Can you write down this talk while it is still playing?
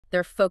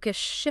Their focus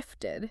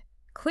shifted,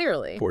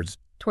 clearly, Towards,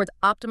 towards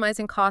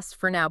optimizing costs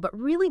for now, but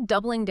really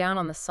doubling down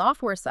on the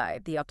software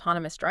side, the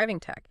autonomous driving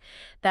tech.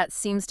 That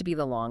seems to be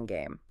the long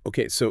game.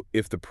 okay, so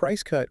if the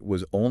price cut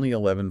was only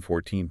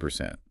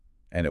 11–14%,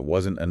 and it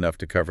wasn't enough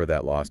to cover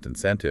that lost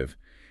incentive,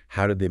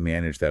 how did they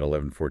manage that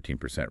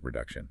 11–14%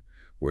 reduction?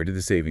 Where did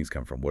the savings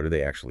come from? What did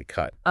they actually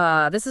cut?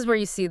 This is where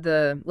you see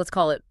the, let's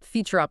call it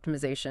feature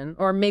optimization,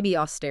 or maybe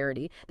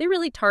austerity. They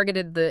really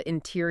targeted the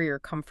interior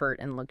comfort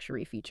and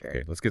luxury feature.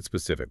 Okay, let's get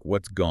specific.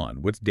 What's gone?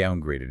 What's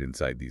downgraded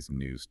inside these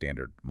new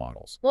standard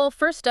models? Well,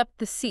 first up,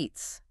 the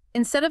seats.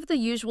 Instead of the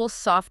usual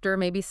softer,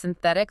 maybe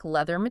synthetic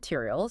leather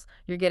materials,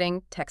 you're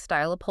getting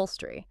textile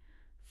upholstery,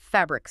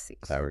 fabric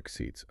seats. Fabric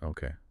seats.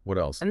 Okay. What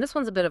else? And this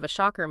one's a bit of a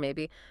shocker,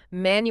 maybe.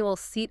 Manual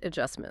seat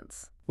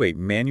adjustments. Wait,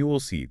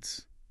 manual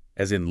seats,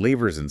 as in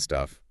levers and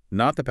stuff,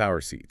 not the power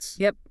seats.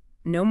 Yep.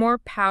 No more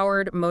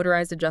powered,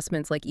 motorized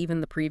adjustments like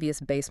even the previous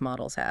base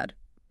models had.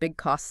 Big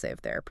cost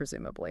save there,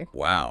 presumably.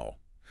 Wow.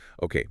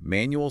 Okay,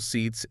 manual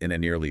seats in a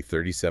nearly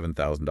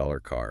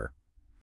 $37,000 car.